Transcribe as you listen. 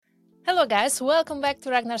Hello guys, welcome back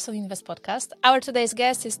to Ragnarsson Invest podcast. Our today's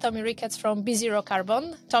guest is Tommy from BeZero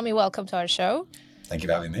Carbon. Tommy, welcome to our show. Thank you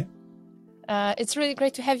for having me. It's really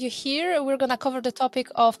great to have you here. We're going to cover the topic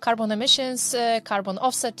of carbon emissions, carbon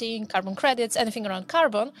offsetting, carbon credits, anything around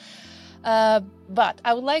carbon. But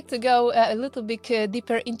I would like to go a little bit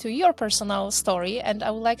deeper into your personal story, and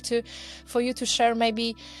I would like for you to share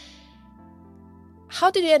maybe how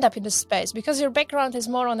did you end up in this space? Because your background is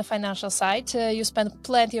more on the financial side. You spent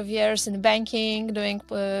plenty of years in banking, doing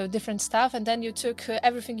different stuff, and then you took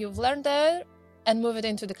everything you've learned there and moved it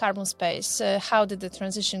into the carbon space. How did the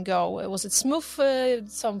transition go? Was it smooth,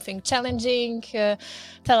 something challenging?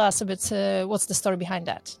 Tell us a bit, what's the story behind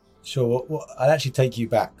that? Sure. Well, I'd actually take you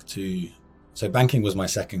back to, so banking was my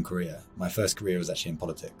second career. My first career was actually in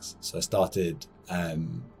politics. So I started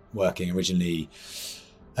working originally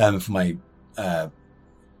for my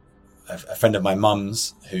a friend of my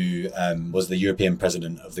mum's who was the European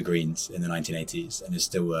president of the Greens in the 1980s and is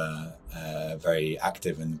still very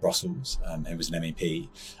active in Brussels. He was an MEP.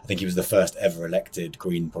 I think he was the first ever elected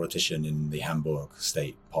Green politician in the Hamburg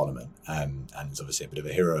state parliament, and is obviously a bit of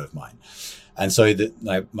a hero of mine. And so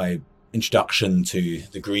my introduction to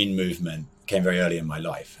the Green movement came very early in my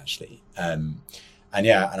life, actually. And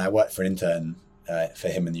I worked for an intern for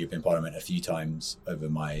him in the European Parliament a few times over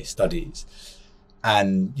my studies.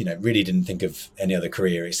 And, really didn't think of any other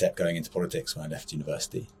career except going into politics when I left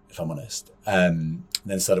university, if I'm honest.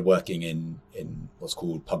 Then started working in what's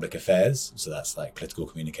called public affairs. So that's like political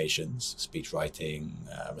communications, speech writing,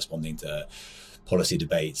 responding to policy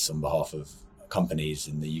debates on behalf of companies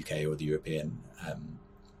in the UK or the European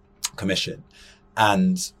Commission.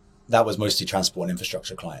 And that was mostly transport and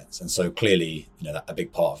infrastructure clients. And so clearly, a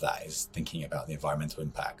big part of that is thinking about the environmental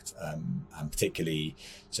impact, and particularly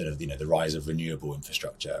sort of, the rise of renewable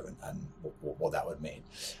infrastructure and what that would mean.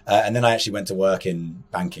 And then I actually went to work in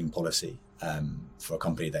banking policy for a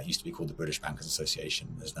company that used to be called the British Bankers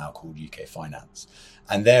Association, is now called UK Finance.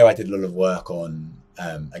 And there I did a lot of work on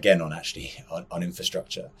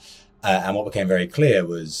infrastructure. And what became very clear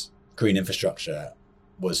was green infrastructure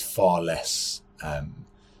was far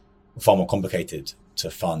more complicated to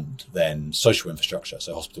fund than social infrastructure,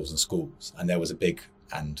 so hospitals and schools. And there was a big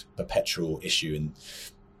and perpetual issue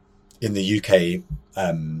in the UK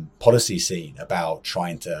policy scene about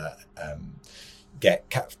trying to get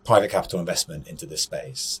private capital investment into this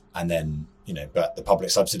space. And then, but the public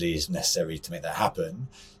subsidies necessary to make that happen,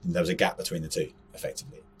 there was a gap between the two,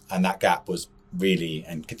 effectively. And that gap was really,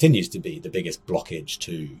 and continues to be, the biggest blockage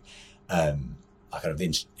to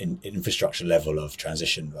the infrastructure level of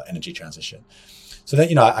transition, energy transition. So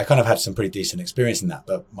then, I kind of had some pretty decent experience in that,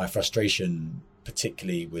 but my frustration,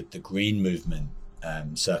 particularly with the green movement,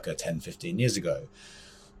 circa 10, 15 years ago,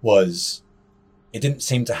 was it didn't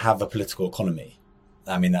seem to have a political economy.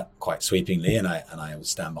 I mean that quite sweepingly, and I would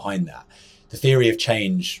stand behind that. The theory of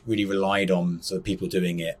change really relied on sort of people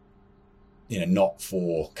doing it, not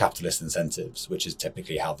for capitalist incentives, which is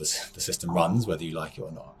typically how the system runs, whether you like it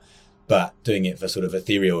or not, but doing it for sort of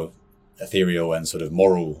ethereal and sort of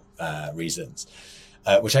moral reasons,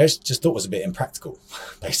 which I just thought was a bit impractical,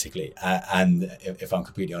 basically. And if I'm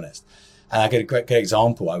completely honest, and I get a great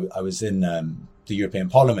example. I was in the European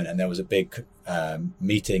Parliament, and there was a big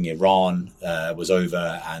meeting. Iran was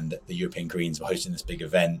over, and the European Greens were hosting this big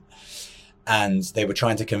event, and they were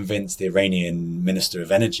trying to convince the Iranian Minister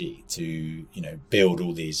of Energy to, build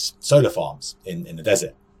all these solar farms in the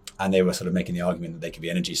desert. And they were sort of making the argument that they could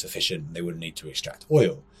be energy sufficient and they wouldn't need to extract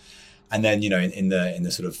oil. And then, in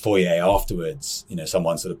the sort of foyer afterwards,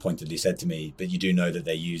 someone sort of pointedly said to me, but you do know that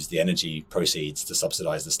they use the energy proceeds to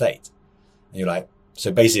subsidize the state. And you're like,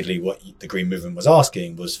 so basically what the Green Movement was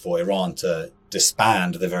asking was for Iran to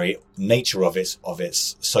disband the very nature of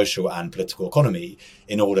its social and political economy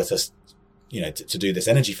in order to, to do this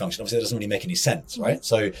energy function. Obviously, it doesn't really make any sense, right?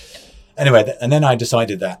 So anyway, and then I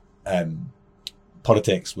decided that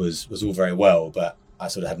politics was all very well, but I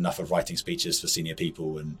sort of had enough of writing speeches for senior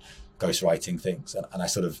people and ghostwriting things. And I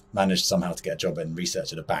sort of managed somehow to get a job in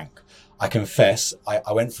research at a bank. I confess,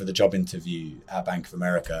 I went for the job interview at Bank of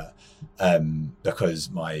America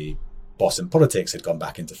because my boss in politics had gone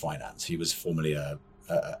back into finance. He was formerly a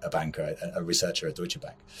banker, a researcher at Deutsche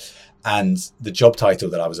Bank. And the job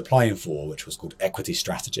title that I was applying for, which was called equity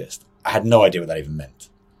strategist, I had no idea what that even meant.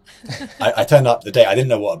 I turned up the day, I didn't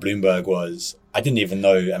know what a Bloomberg was. I didn't even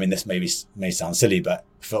know, I mean, this may sound silly, but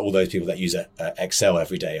for all those people that use Excel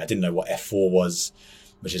every day, I didn't know what F4 was,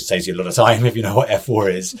 which just saves you a lot of time if you know what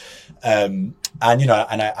F4 is. And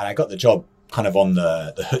I got the job kind of on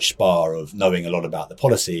the chutzpah of knowing a lot about the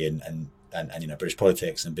policy and British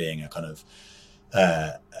politics and being a kind of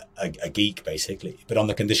a geek basically, but on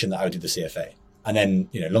the condition that I would do the CFA. And then,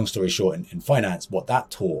 long story short, in finance, what that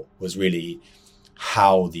taught was really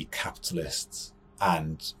how the capitalists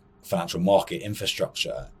and financial market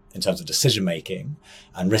infrastructure in terms of decision making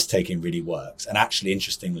and risk taking really works. And actually,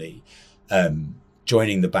 interestingly,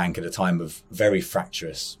 joining the bank at a time of very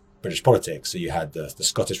fractious British politics. So you had the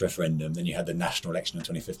Scottish referendum, then you had the national election in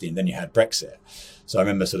 2015, then you had Brexit. So I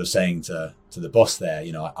remember sort of saying to the boss there,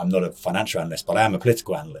 I'm not a financial analyst, but I am a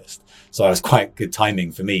political analyst. So it was quite good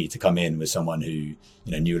timing for me to come in with someone who,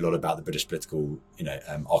 knew a lot about the British political,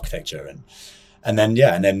 architecture. And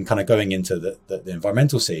then kind of going into the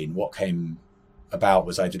environmental scene, what came about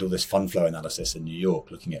was I did all this fund flow analysis in New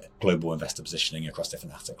York, looking at global investor positioning across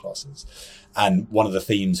different asset classes. And one of the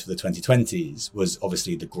themes for the 2020s was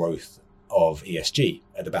obviously the growth of ESG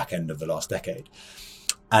at the back end of the last decade.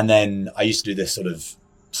 And then I used to do this sort of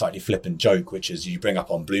slightly flippant joke, which is you bring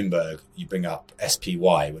up on Bloomberg, you bring up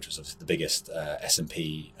SPY, which was obviously the biggest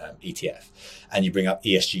S&P ETF, and you bring up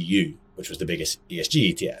ESGU, which was the biggest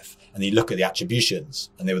ESG ETF, and you look at the attributions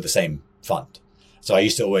and they were the same fund. So I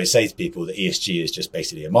used to always say to people that ESG is just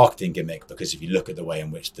basically a marketing gimmick, because if you look at the way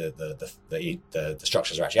in which the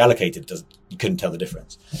structures are actually allocated, you couldn't tell the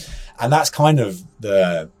difference. And that's kind of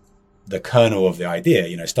the kernel of the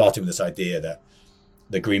idea, starting with this idea that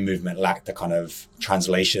the green movement lacked the kind of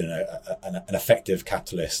translation, an effective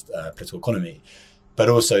capitalist political economy, but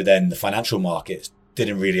also then the financial markets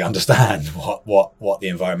didn't really understand what the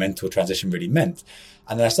environmental transition really meant.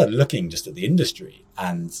 And then I started looking just at the industry,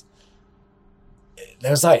 and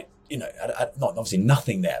there was not obviously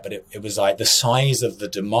nothing there, but it was like the size of the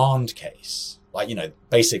demand case,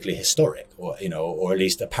 basically historic, or at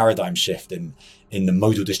least a paradigm shift in the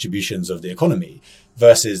modal distributions of the economy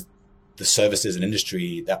versus the services and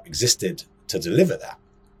industry that existed to deliver that.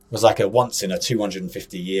 It was like a once in a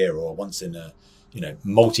 250 year or once in a,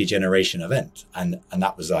 multi-generation event. And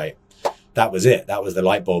that was it. That was the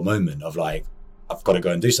light bulb moment of like, I've got to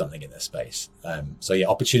go and do something in this space.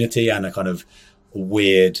 Opportunity and a kind of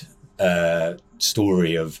weird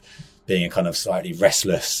story of being a kind of slightly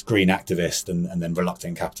restless green activist and then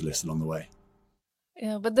reluctant capitalist along the way.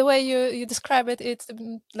 Yeah, but the way you describe it, it's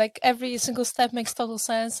like every single step makes total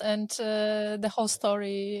sense, and the whole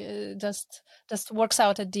story just works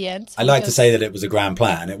out at the end. I like to say that it was a grand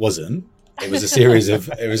plan. It wasn't. It was a series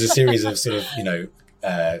of sort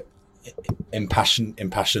of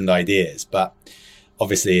impassioned ideas. But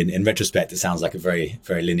obviously, in retrospect, it sounds like a very,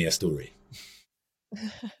 very linear story.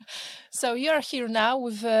 So you're here now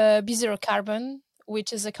with BeZero Carbon,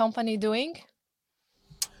 which is a company doing.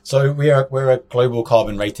 So we're a global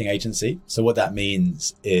carbon rating agency. So what that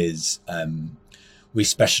means is we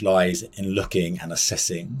specialize in looking and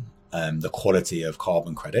assessing the quality of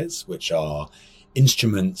carbon credits, which are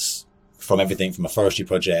instruments from everything from a forestry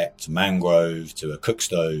project to mangrove to a cook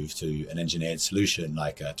stove to an engineered solution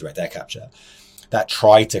like direct air capture that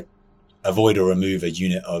try to avoid or remove a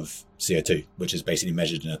unit of CO2, which is basically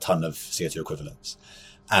measured in a ton of CO2 equivalents.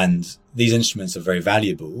 And these instruments are very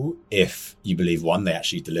valuable if you believe, one, they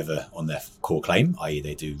actually deliver on their core claim, i.e.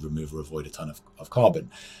 they do remove or avoid a ton of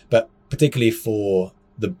carbon. But particularly for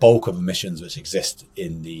the bulk of emissions which exist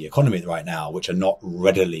in the economy right now, which are not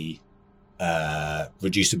readily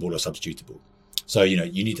reducible or substitutable. So,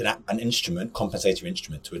 you need an instrument, compensatory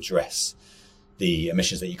instrument, to address the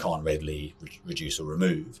emissions that you can't readily reduce or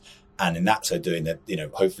remove. And in that so doing that,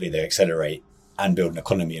 hopefully they accelerate and build an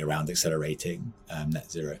economy around accelerating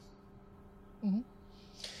net zero. Mm-hmm.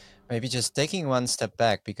 Maybe just taking one step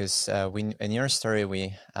back, because in your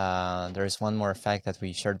story, there is one more fact that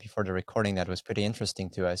we shared before the recording that was pretty interesting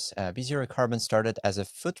to us. BeZero Carbon started as a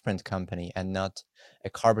footprint company and not a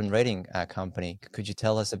carbon rating company. Could you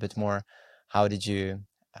tell us a bit more?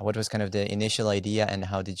 What was kind of the initial idea, and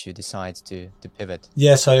how did you decide to pivot?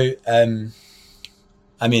 Yeah, so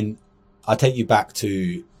I'll take you back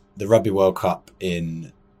to the Rugby World Cup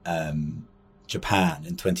in Japan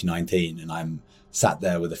in 2019, and I'm sat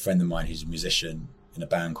there with a friend of mine who's a musician in a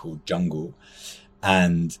band called Jungle,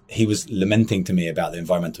 and he was lamenting to me about the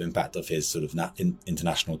environmental impact of his sort of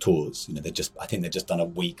international tours. I think they'd just done a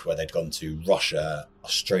week where they'd gone to Russia,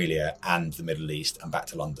 Australia, and the Middle East, and back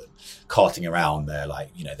to London, carting around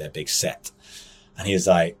their big set. And he was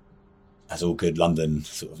like, as all good London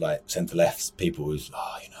sort of like centre left people, was,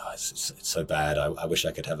 it's so bad. I wish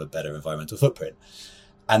I could have a better environmental footprint.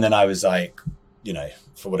 And then I was like,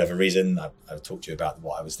 for whatever reason, I talked to you about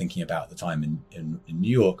what I was thinking about at the time in New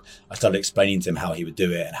York. I started explaining to him how he would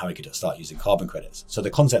do it and how he could start using carbon credits. So the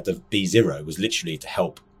concept of BeZero was literally to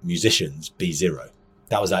help musicians be zero.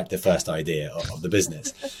 That was like the first idea of the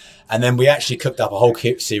business. And then we actually cooked up a whole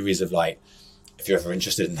series of if you're ever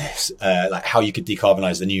interested in this, like how you could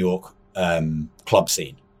decarbonize the New York club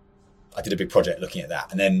scene. I did a big project looking at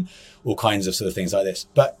that, and then all kinds of sort of things like this.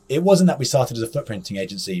 But it wasn't that we started as a footprinting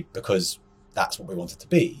agency because that's what we wanted to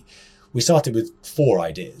be. We started with 4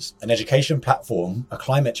 ideas: an education platform, a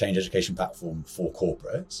climate change education platform for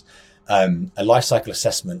corporates, a life cycle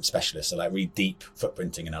assessment specialist, so like really deep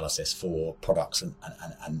footprinting analysis for products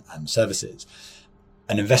and services,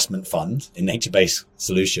 an investment fund in nature-based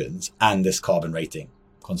solutions, and this carbon rating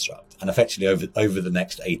construct. And effectively over the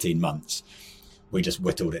next 18 months, we just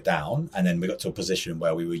whittled it down. And then we got to a position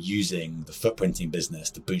where we were using the footprinting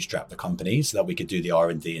business to bootstrap the company so that we could do the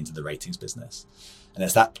R&D into the ratings business. And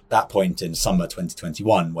it's that point in summer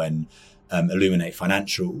 2021 when Illuminate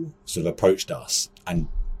Financial sort of approached us and,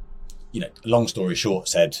 long story short,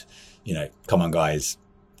 said, come on, guys,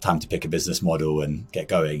 time to pick a business model and get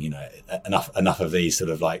going, enough of these sort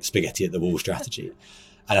of like spaghetti at the wall strategy.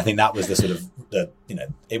 And I think that was the sort of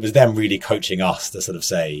it was them really coaching us to sort of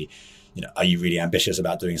say, are you really ambitious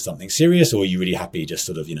about doing something serious, or are you really happy just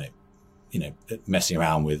sort of, messing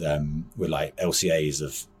around with like LCAs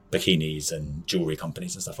of bikinis and jewelry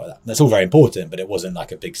companies and stuff like that. And that's all very important, but it wasn't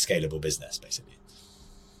like a big scalable business, basically.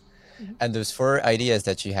 And those 4 ideas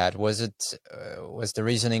that you had, was the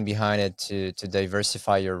reasoning behind it to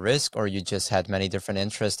diversify your risk, or you just had many different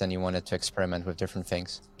interests and you wanted to experiment with different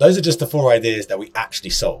things? Those are just the 4 ideas that we actually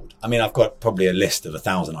sold. I mean, I've got probably a list of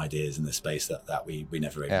 1,000 ideas in this space that we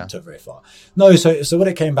never even took very far. No, so what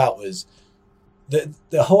it came about was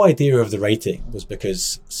the whole idea of the rating was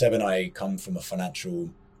because Seb and I come from a financial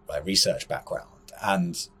research background,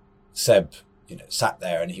 and Seb sat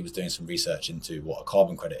there and he was doing some research into what a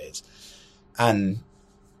carbon credit is. And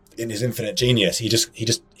in his infinite genius,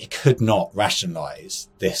 he could not rationalize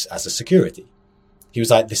this as a security. He was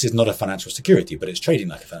like, this is not a financial security, but it's trading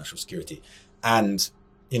like a financial security. And,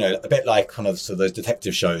 a bit like kind of so those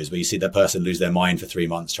detective shows where you see the person lose their mind for 3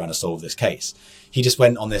 months trying to solve this case. He just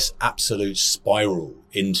went on this absolute spiral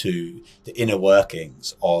into the inner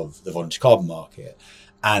workings of the voluntary carbon market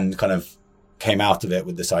and kind of came out of it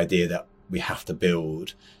with this idea that we have to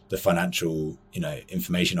build the financial,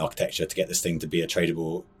 information architecture to get this thing to be a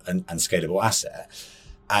tradable and scalable asset.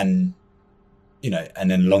 And, and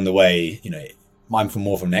then along the way, I'm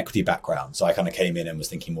more from an equity background. So I kind of came in and was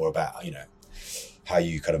thinking more about, how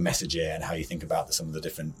you kind of message it and how you think about some of the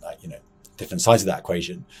different, different sides of that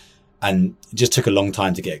equation. And it just took a long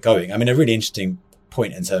time to get going. I mean, a really interesting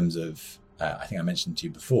point in terms of, I think I mentioned to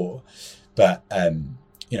you before, but,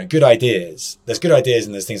 good ideas. There's good ideas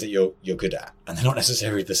and there's things that you're good at, and they're not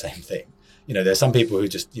necessarily the same thing. There's some people who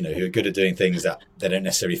just, who are good at doing things that they don't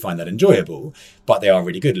necessarily find that enjoyable, but they are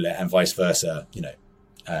really good at it, and vice versa.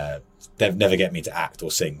 They'd never get me to act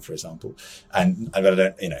or sing, for example, and I don't,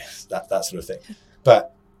 that sort of thing.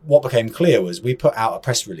 But what became clear was we put out a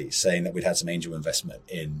press release saying that we'd had some angel investment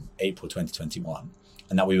in April 2021,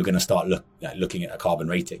 and that we were going to start looking at a carbon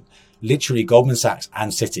rating. Literally, Goldman Sachs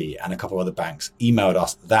and Citi and a couple of other banks emailed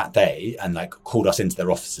us that day and called us into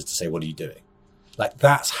their offices to say, what are you doing?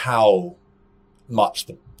 That's how much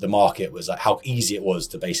the market was, how easy it was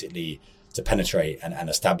to basically to penetrate and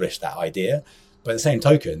establish that idea. But at the same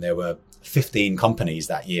token, there were 15 companies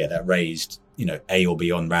that year that raised, A or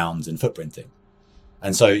beyond rounds in footprinting.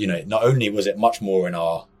 And so, not only was it much more in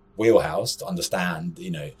our wheelhouse to understand,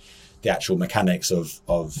 the actual mechanics of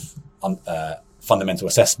fundamental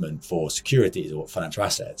assessment for securities or financial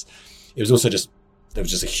assets, it was also there was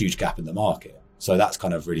just a huge gap in the market. So that's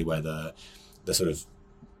kind of really where the sort of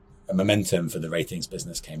momentum for the ratings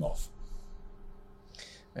business came off.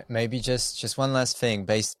 Maybe just one last thing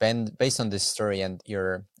based on this story and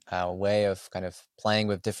your way of kind of playing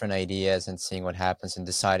with different ideas and seeing what happens and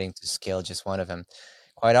deciding to scale just one of them.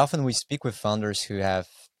 Quite often we speak with founders who have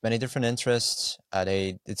many different interests.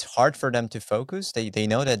 It's hard for them to focus. They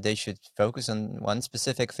know that they should focus on one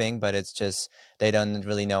specific thing, but it's just they don't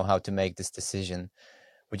really know how to make this decision.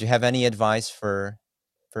 Would you have any advice for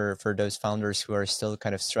those founders who are still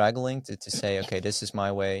kind of struggling to say, okay, this is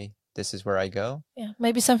my way, this is where I go? Yeah,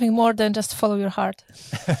 maybe something more than just follow your heart.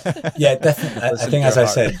 Yeah, definitely. I think, as I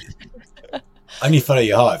said, only follow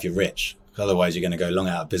your heart if you're rich. Otherwise, you're going to go long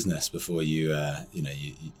out of business before you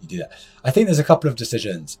do that. I think there's a couple of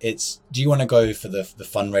decisions. Do you want to go for the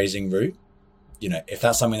fundraising route? If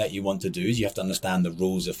that's something that you want to do, you have to understand the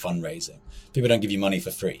rules of fundraising. People don't give you money for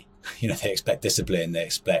free. They expect discipline. They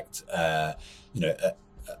expect, a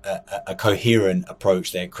coherent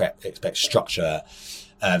approach. They expect structure,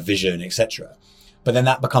 vision, etc. But then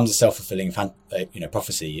that becomes a self-fulfilling,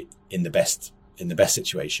 prophecy in the best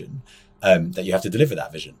situation, that you have to deliver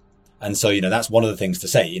that vision. And so, that's one of the things to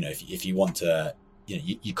say, if you want to,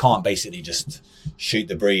 you can't basically just shoot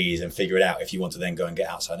the breeze and figure it out if you want to then go and get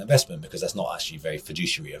outside investment, because that's not actually very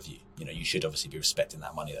fiduciary of you. You should obviously be respecting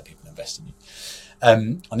that money that people invest in you.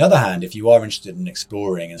 On the other hand, if you are interested in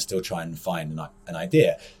exploring and still trying to find an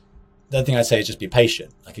idea, the other thing I'd say is just be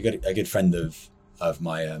patient. Like a good friend of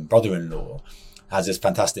my brother-in-law has this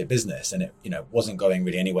fantastic business, and it wasn't going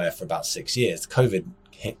really anywhere for about 6 years. COVID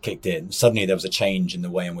kicked in. Suddenly there was a change in the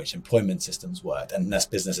way in which employment systems worked, and this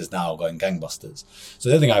business is now going gangbusters. So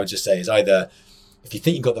the other thing I would just say is, either if you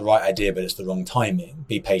think you've got the right idea but it's the wrong timing,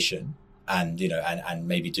 be patient, and and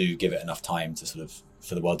maybe do give it enough time to sort of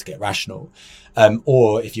for the world to get rational.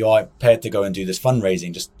 Or if you are prepared to go and do this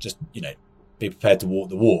fundraising, just be prepared to walk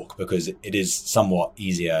the walk, because it is somewhat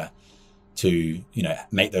easier to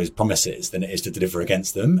make those promises than it is to deliver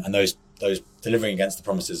against them, and those delivering against the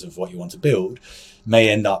promises of what you want to build may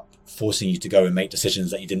end up forcing you to go and make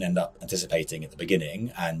decisions that you didn't end up anticipating at the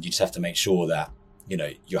beginning. And you just have to make sure that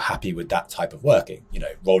you're happy with that type of working,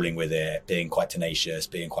 rolling with it, being quite tenacious,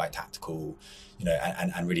 being quite tactical,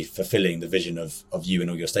 and really fulfilling the vision of you and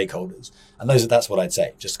all your stakeholders. And that's what I'd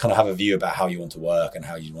say. Just kind of have a view about how you want to work and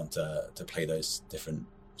how you want to play those different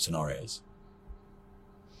scenarios.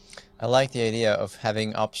 I like the idea of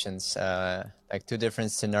having options, like two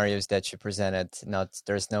different scenarios that you presented.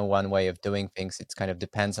 There's no one way of doing things. It kind of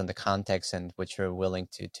depends on the context and what you're willing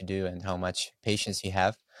to do and how much patience you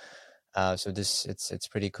have. So it's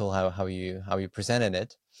pretty cool how you presented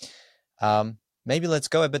it. Maybe let's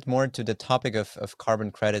go a bit more to the topic of carbon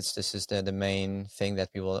credits. This is the main thing that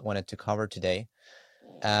we wanted to cover today.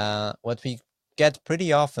 What we get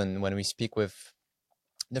pretty often when we speak with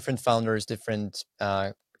different founders, different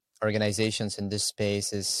organizations in this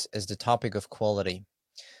space is the topic of quality.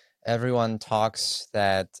 Everyone says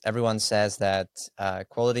that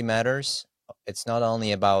quality matters. It's not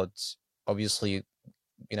only about obviously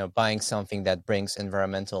buying something that brings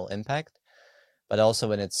environmental impact, but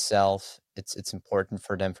also in itself it's important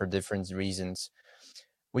for them for different reasons.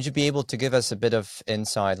 Would you be able to give us a bit of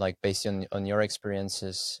insight, like based on your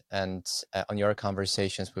experiences and on your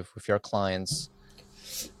conversations with your clients?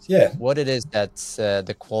 Yeah, what it is that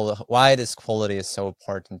why this quality is so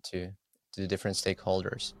important to the different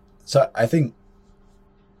stakeholders? So I think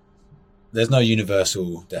there's no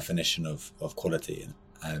universal definition of quality.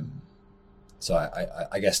 So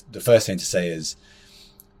I guess the first thing to say is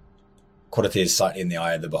quality is slightly in the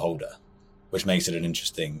eye of the beholder, which makes it an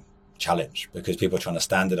interesting challenge, because people are trying to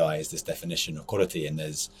standardize this definition of quality, and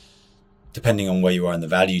there's, depending on where you are in the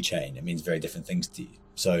value chain, it means very different things to you.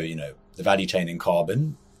 So, the value chain in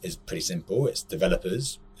carbon is pretty simple. It's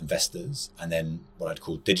developers, investors, and then what I'd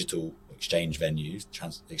call digital exchange venues,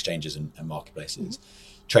 exchanges and marketplaces,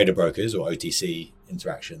 trader brokers or OTC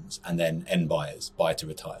interactions, and then end buyers, buy to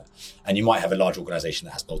retire. And you might have a large organization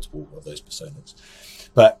that has multiple of those personas.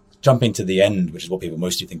 But jumping to the end, which is what people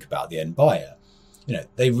mostly think about, the end buyer,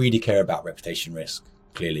 they really care about reputation risk,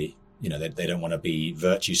 clearly. They don't want to be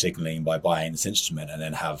virtue signaling by buying this instrument and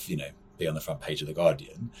then have, be on the front page of The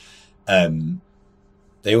Guardian.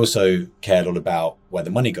 They also care a lot about where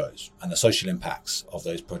the money goes and the social impacts of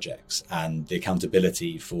those projects and the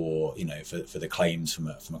accountability for the claims from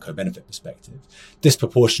a co-benefit perspective,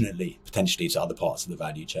 disproportionately potentially to other parts of the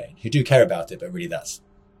value chain who do care about it, but really that's,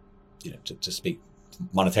 to speak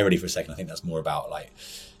monetarily for a second, I think that's more about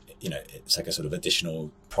it's like a sort of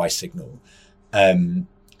additional price signal.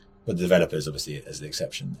 But the developers obviously is the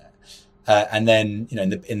exception there. And then,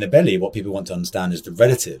 in the belly, what people want to understand is the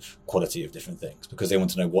relative quality of different things, because they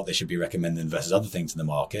want to know what they should be recommending versus other things in the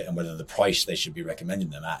market, and whether the price they should be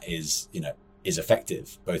recommending them at is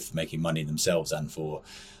effective, both for making money themselves and for,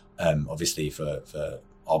 obviously for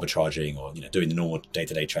arbitraging or, doing the normal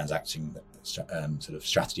day-to-day transaction sort of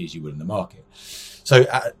strategies you would in the market. So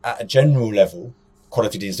at a general level,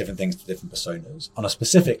 quality means different things to different personas. On a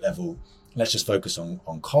specific level, let's just focus on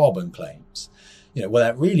carbon claims. What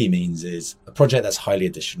that really means is a project that's highly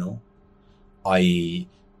additional, i.e.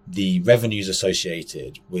 the revenues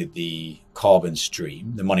associated with the carbon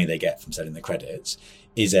stream, the money they get from selling the credits,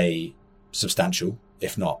 is a substantial,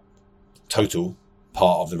 if not total,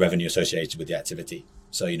 part of the revenue associated with the activity.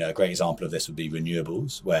 So, a great example of this would be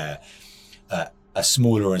renewables, where a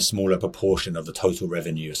smaller and smaller proportion of the total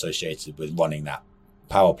revenue associated with running that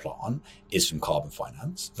power plant is from carbon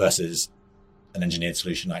finance, versus an engineered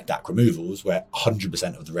solution like DAC removals, where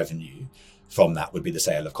 100% of the revenue from that would be the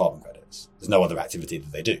sale of carbon credits. There's no other activity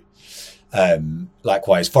that they do.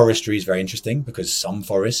 Likewise, forestry is very interesting, because some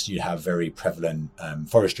forests you have very prevalent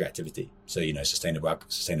forestry activity. So,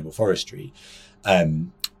 sustainable forestry.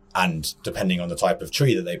 and depending on the type of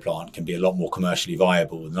tree that they plant, can be a lot more commercially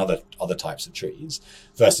viable than other types of trees,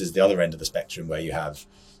 versus the other end of the spectrum where you have,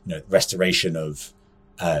 restoration of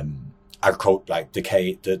agriculture, like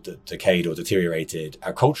decayed or deteriorated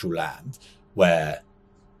agricultural land, where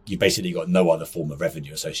you basically got no other form of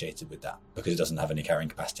revenue associated with that because it doesn't have any carrying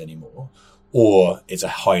capacity anymore, or it's a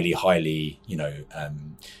highly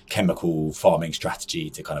chemical farming strategy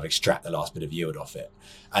to kind of extract the last bit of yield off it.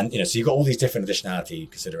 And so you've got all these different additionality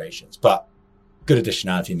considerations, but good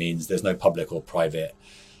additionality means there's no public or private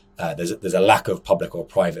there's a lack of public or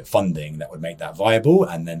private funding that would make that viable,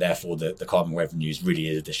 and then therefore the carbon revenues really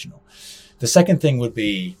is additional. The second thing would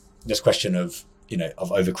be this question of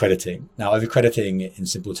overcrediting. Now, overcrediting in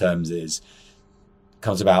simple terms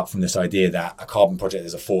comes about from this idea that a carbon project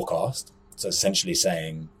is a forecast. So essentially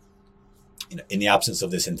saying, in the absence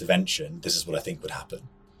of this intervention, this is what I think would happen.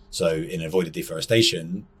 So in avoided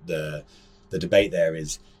deforestation, the debate there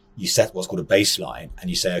is you set what's called a baseline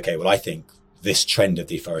and you say, okay, well, I think this trend of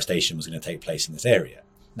deforestation was going to take place in this area.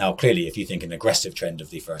 Now, clearly, if you think an aggressive trend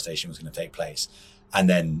of deforestation was going to take place, and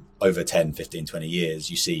then over 10, 15, 20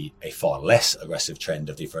 years, you see a far less aggressive trend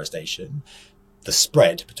of deforestation, the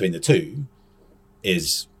spread between the two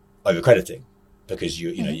is overcrediting, because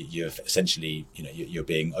you're essentially, you're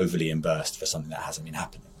being overly reimbursed for something that hasn't been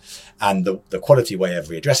happening. And the quality way of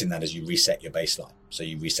readdressing that is you reset your baseline. So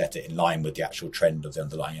you reset it in line with the actual trend of the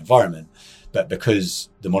underlying environment. But because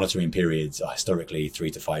the monitoring periods are historically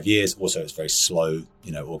 3 to 5 years, also it's very slow,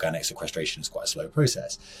 organic sequestration is quite a slow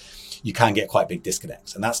process, you can get quite big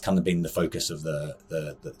disconnects. And that's kind of been the focus of the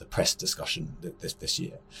press discussion this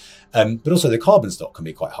year. But also the carbon stock can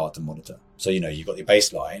be quite hard to monitor. So, you've got your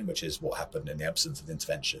baseline, which is what happened in the absence of the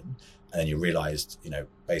intervention. And then you realized,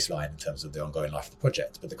 baseline in terms of the ongoing life of the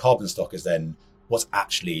project. But the carbon stock is then what's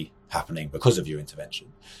actually happening because of your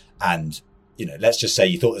intervention. And, let's just say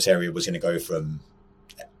you thought this area was going to go from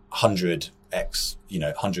 100x,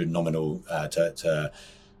 100 nominal to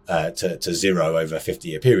zero over a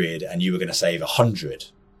 50-year period, and you were going to save 100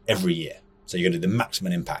 every year. So you're going to do the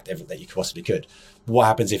maximum impact that you possibly could. But what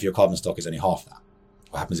happens if your carbon stock is only half that?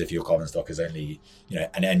 What happens if your carbon stock is only,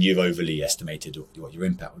 and you've overly estimated what your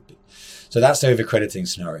impact would be? So that's the overcrediting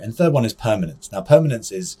scenario. And third one is permanence. Now,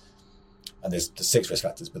 permanence is, and there's 6 risk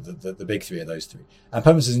factors, but the big 3 are those 3. And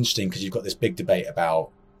permanence is interesting because you've got this big debate about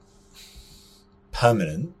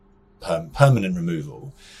permanent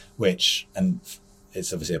removal, which, and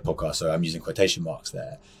it's obviously a podcast, so I'm using quotation marks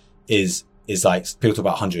there, is like people talk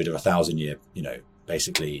about 100 or 1,000 year,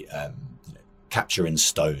 basically, capture in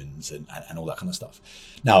stones and all that kind of stuff.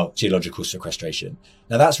 Now, geological sequestration.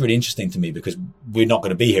 Now, that's really interesting to me because we're not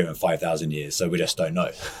going to be here in 5,000 years, so we just don't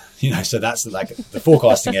know. So that's like the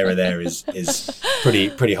forecasting error there is pretty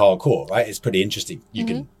hardcore, right? It's pretty interesting. You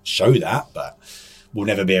can show that, but we'll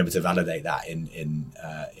never be able to validate that in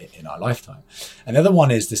our lifetime. And the other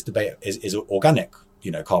one is this debate is organic,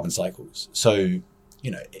 carbon cycles. So,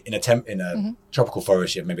 in a tropical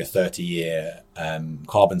forest, you have maybe a 30-year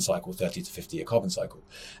carbon cycle, 30 to 50-year carbon cycle.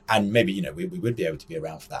 And maybe, we would be able to be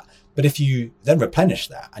around for that. But if you then replenish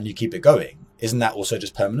that and you keep it going, isn't that also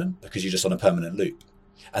just permanent? Because you're just on a permanent loop.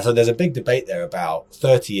 And so there's a big debate there about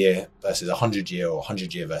 30-year versus 100-year or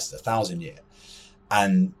 100-year versus 1,000-year.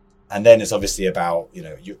 And then it's obviously about,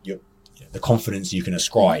 the confidence you can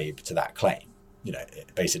ascribe to that claim.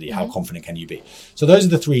 Basically, how confident can you be? So those are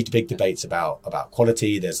the 3 big debates about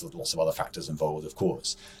quality. There's lots of other factors involved, of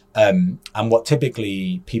course. And what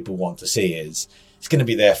typically people want to see is it's going to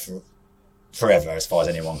be there for forever, as far as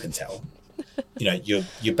anyone can tell.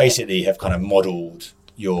 You basically have kind of modeled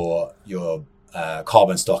your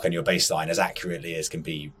carbon stock and your baseline as accurately as can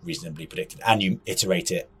be reasonably predicted, and you iterate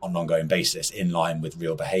it on an ongoing basis in line with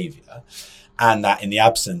real behavior. And that in the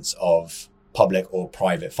absence of public or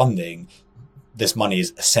private funding, this money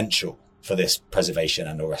is essential for this preservation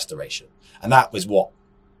and or restoration. And that was what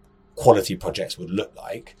quality projects would look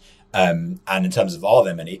like. And in terms of, are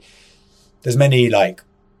there many? There's many like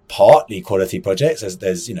partly quality projects.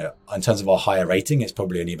 There's in terms of our higher rating, it's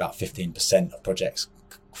probably only about 15% of projects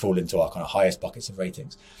fall into our kind of highest buckets of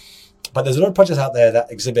ratings. But there's a lot of projects out there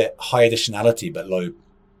that exhibit high additionality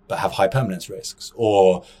but have high permanence risks,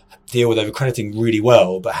 or deal with overcrediting really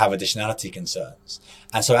well but have additionality concerns.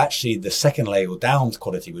 And so actually the second layer down to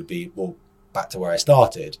quality would be, well, back to where I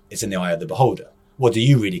started, it's in the eye of the beholder. What do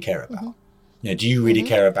you really care about? Do you really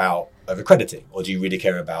care about overcrediting, or do you really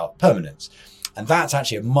care about permanence? And that's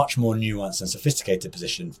actually a much more nuanced and sophisticated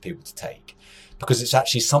position for people to take, because it's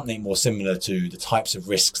actually something more similar to the types of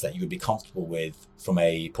risks that you would be comfortable with from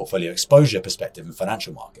a portfolio exposure perspective in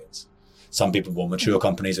financial markets. Some people want mature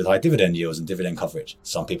companies with high dividend yields and dividend coverage.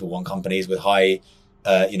 Some people want companies with high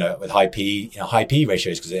with high P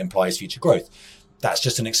ratios because it implies future growth. That's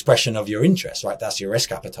just an expression of your interest, right? That's your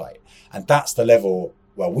risk appetite. And that's the level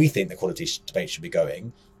where we think the quality debate should be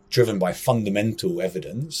going, driven by fundamental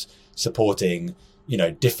evidence supporting,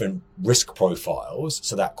 different risk profiles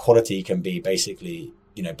so that quality can be basically,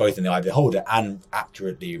 both in the eye of the beholder and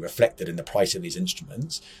accurately reflected in the price of these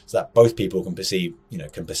instruments so that both people can perceive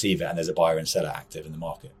it and there's a buyer and seller active in the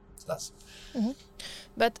market. So that's... Mm-hmm.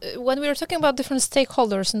 But when we are talking about different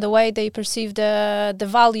stakeholders and the way they perceive the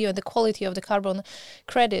value and the quality of the carbon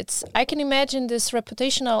credits, I can imagine this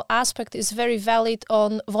reputational aspect is very valid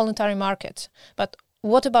on voluntary market. But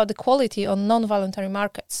what about the quality on non-voluntary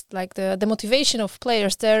markets? Like the motivation of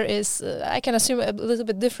players there is, I can assume, a little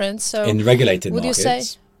bit different. So in regulated would markets? You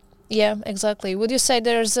say, yeah, exactly. Would you say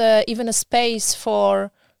there's even a space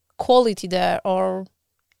for quality there or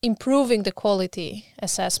improving the quality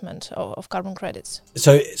assessment of carbon credits?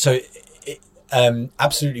 So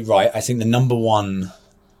absolutely right. I think the number one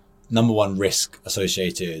risk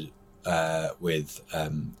associated with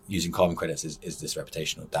using carbon credits is this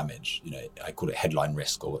reputational damage. I call it headline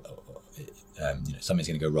risk, or something's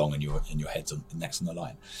going to go wrong and your head's next on the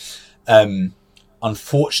line.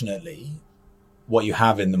 Unfortunately, what you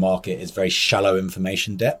have in the market is very shallow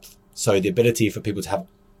information depth. So the ability for people to have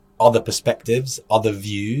other perspectives, other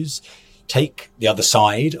views, take the other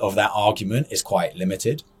side of that argument is quite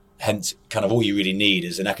limited. Hence, kind of all you really need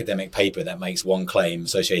is an academic paper that makes one claim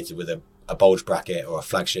associated with a bulge bracket or a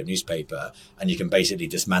flagship newspaper, and you can basically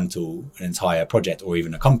dismantle an entire project or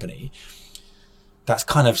even a company. That's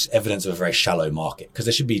kind of evidence of a very shallow market, because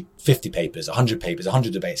there should be 50 papers, 100 papers,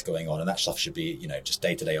 100 debates going on, and that stuff should be, just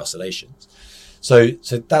day-to-day oscillations. So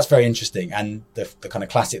that's very interesting. And the kind of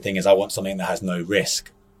classic thing is I want something that has no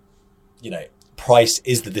risk. Price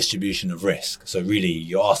is the distribution of risk. So really,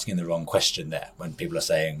 you're asking the wrong question there when people are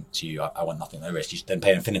saying to you, I want nothing, no risk. You should then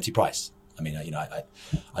pay an infinity price. I mean,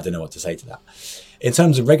 I don't know what to say to that. In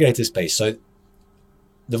terms of regulated space, so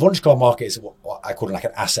the voluntary carbon market is what I call like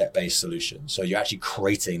an asset-based solution. So you're actually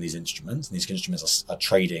creating these instruments, and these instruments are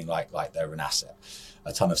trading like they're an asset,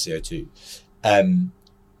 a ton of CO2.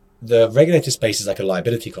 The regulated space is like a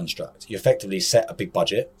liability construct. You effectively set a big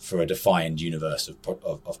budget for a defined universe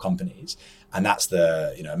of companies, and that's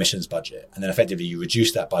the emissions budget. And then effectively you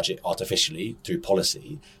reduce that budget artificially through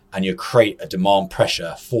policy, and you create a demand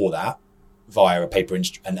pressure for that via a paper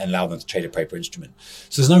instrument and allow them to trade a paper instrument.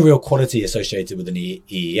 So there's no real quality associated with an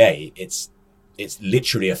EEA. It's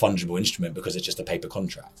literally a fungible instrument because it's just a paper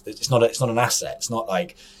contract. It's not an asset. It's not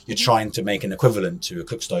like you're trying to make an equivalent to a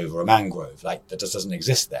cook stove or a mangrove. Like, that just doesn't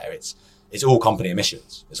exist there. It's all company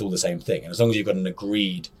emissions. It's all the same thing. And as long as you've got an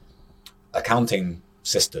agreed accounting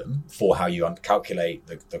system for how you calculate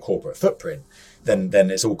the corporate footprint, then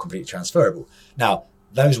it's all completely transferable. Now,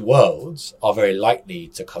 those worlds are very likely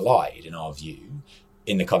to collide, in our view,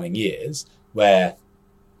 in the coming years, where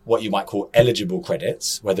what you might call eligible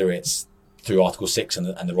credits, whether it's through Article 6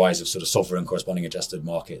 and the rise of sort of sovereign corresponding adjusted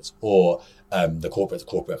markets, or the corporate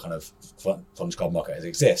kind of voluntary carbon market as it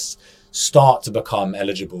exists, start to become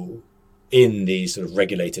eligible in these sort of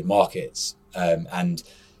regulated markets. And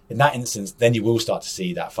in that instance, then you will start to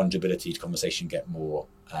see that fungibility conversation get more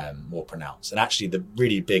pronounced. And actually, the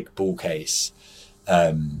really big bull case,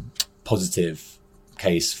 positive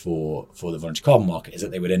case for the voluntary carbon market is that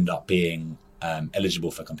they would end up being eligible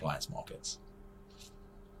for compliance markets.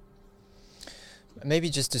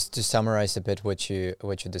 Maybe just to summarize a bit what you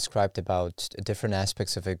described about different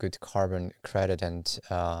aspects of a good carbon credit and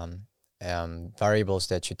variables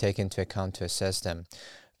that you take into account to assess them.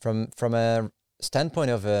 From a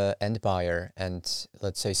standpoint of an end buyer and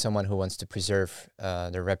let's say someone who wants to preserve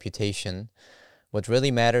their reputation, what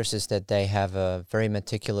really matters is that they have a very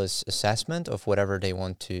meticulous assessment of whatever they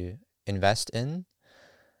want to invest in,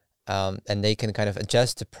 and they can kind of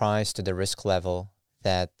adjust the price to the risk level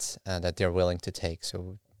that they're willing to take.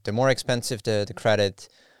 So the more expensive the credit,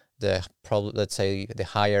 let's say the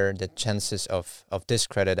higher the chances of this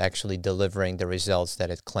credit actually delivering the results that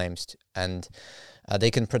it claims. And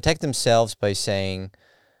they can protect themselves by saying,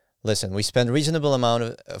 listen, we spend reasonable amount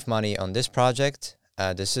of money on this project.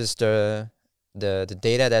 This is the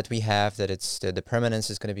data that we have, that it's the permanence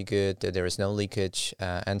is going to be good, that there is no leakage,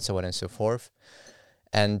 and so on and so forth.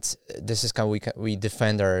 And this is how we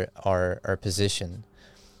defend our position.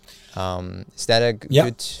 Is that a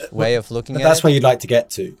good way of looking at it? That's where you'd like to get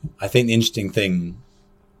to. I think the interesting thing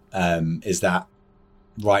is that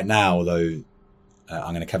right now, though,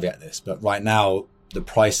 I'm going to caveat this, but right now, the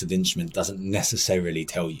price of the instrument doesn't necessarily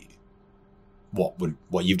tell you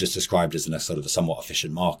what you've just described as a sort of a somewhat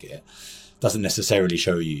efficient market. Doesn't necessarily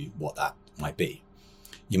show you what that might be.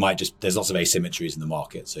 you might just, there's lots of asymmetries in the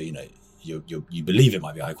market. So, you believe it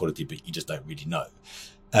might be high quality, but you just don't really know.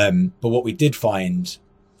 But what we did find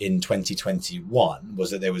in 2021 was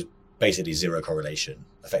that there was basically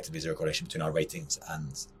effectively zero correlation between our ratings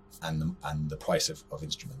and the price of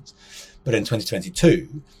instruments. But in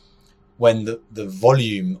 2022, when the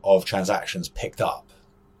volume of transactions picked up,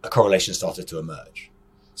 a correlation started to emerge.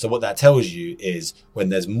 So what that tells you is when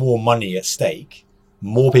there's more money at stake,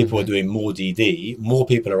 more people are doing more DD, more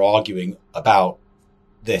people are arguing about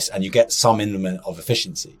this, and you get some element of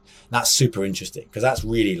efficiency. And that's super interesting because that's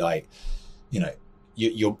really like,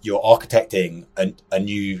 you're architecting a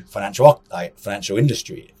new financial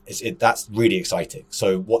industry. That's really exciting.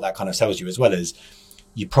 So what that kind of tells you as well is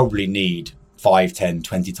you probably need 5, 10,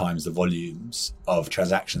 20 times the volumes of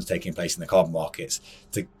transactions taking place in the carbon markets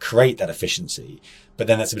to create that efficiency. But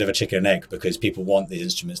then that's a bit of a chicken and egg because people want these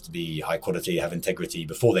instruments to be high quality, have integrity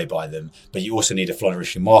before they buy them. But you also need a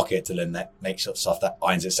flourishing market to then make stuff that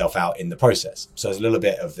irons itself out in the process. So there's a little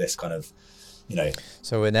bit of this kind of,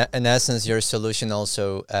 So in essence, your solution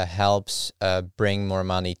also helps bring more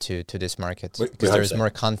money to this market because there's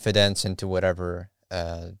more confidence into whatever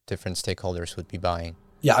different stakeholders would be buying.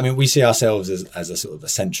 Yeah, I mean, we see ourselves as a sort of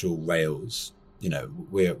essential rails.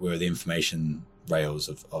 We're the information rails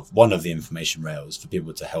of one of the information rails for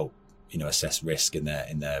people to help, assess risk in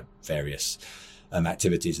their various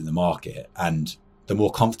activities in the market. And the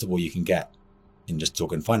more comfortable you can get in just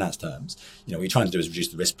talking finance terms, what you're trying to do is reduce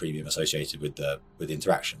the risk premium associated with the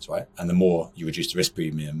interactions, right? And the more you reduce the risk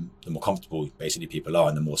premium, the more comfortable basically people are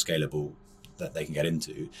and the more scalable that they can get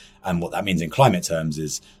into. And what that means in climate terms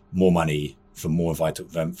is more money for more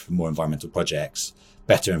environmental projects,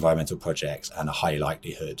 better environmental projects, and a high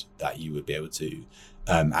likelihood that you would be able to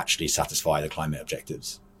actually satisfy the climate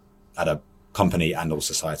objectives at a company and or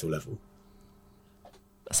societal level.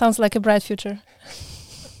 Sounds like a bright future.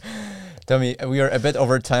 Tommy, we are a bit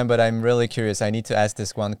over time, but I'm really curious. I need to ask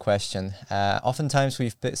this one question. Oftentimes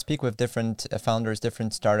we speak with different founders,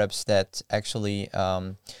 different startups that actually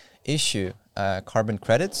issue carbon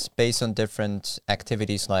credits based on different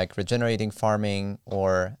activities like regenerating farming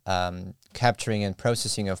or capturing and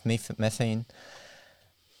processing of methane.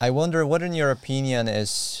 I wonder what, in your opinion,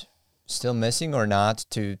 is still missing or not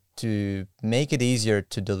to make it easier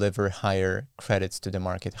to deliver higher credits to the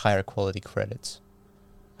market, higher quality credits?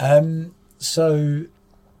 So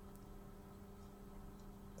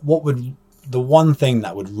the one thing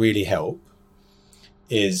that would really help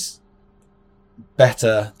is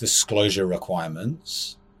better disclosure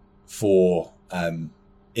requirements for in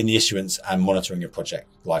the issuance and monitoring your project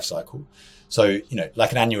lifecycle. So,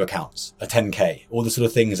 like an annual accounts, a 10K, all the sort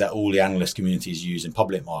of things that all the analyst communities use in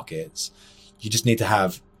public markets. You just need to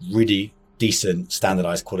have really decent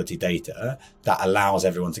standardized quality data that allows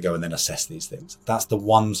everyone to go and then assess these things. That's the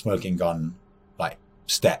one smoking gun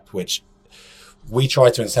step which we try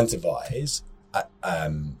to incentivize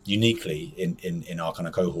uniquely in our kind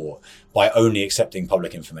of cohort by only accepting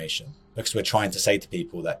public information, because we're trying to say to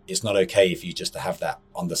people that it's not okay if you just have that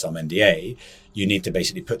under some NDA. You need to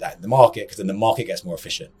basically put that in the market, because then the market gets more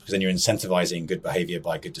efficient, because then you're incentivizing good behavior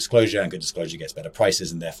by good disclosure, and good disclosure gets better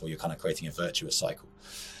prices, and therefore you're kind of creating a virtuous cycle.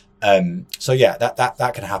 So yeah,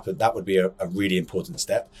 that can happen. That would be a really important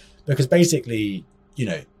step, because basically,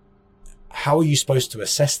 how are you supposed to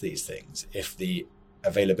assess these things if the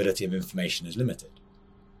availability of information is limited?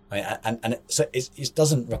 So it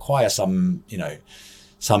doesn't require some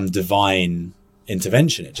divine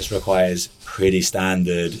intervention. It just requires pretty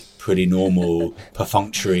standard, pretty normal,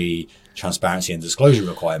 perfunctory transparency and disclosure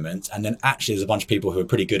requirements. And then actually there's a bunch of people who are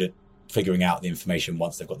pretty good at figuring out the information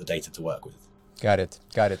once they've got the data to work with. Got it.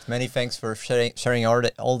 Many thanks for sharing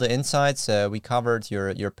all the insights. We covered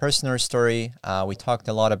your personal story. We talked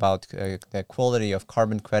a lot about the quality of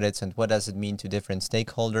carbon credits and what does it mean to different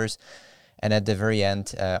stakeholders. And at the very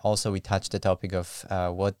end, also we touched the topic of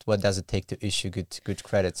what does it take to issue good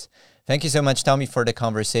credits. Thank you so much, Tommy, for the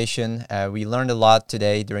conversation. We learned a lot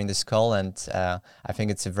today during this call, and I think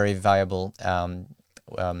it's a very valuable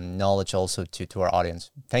knowledge also to our audience.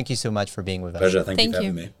 Thank you so much for being with us. Pleasure. Thank you for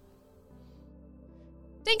having me.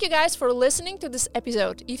 Thank you guys for listening to this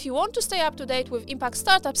episode. If you want to stay up to date with impact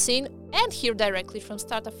startup scene and hear directly from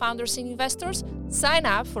startup founders and investors, sign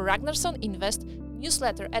up for Ragnarsson Invest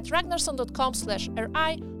newsletter at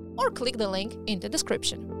ragnarsson.com/ri or click the link in the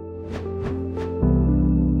description.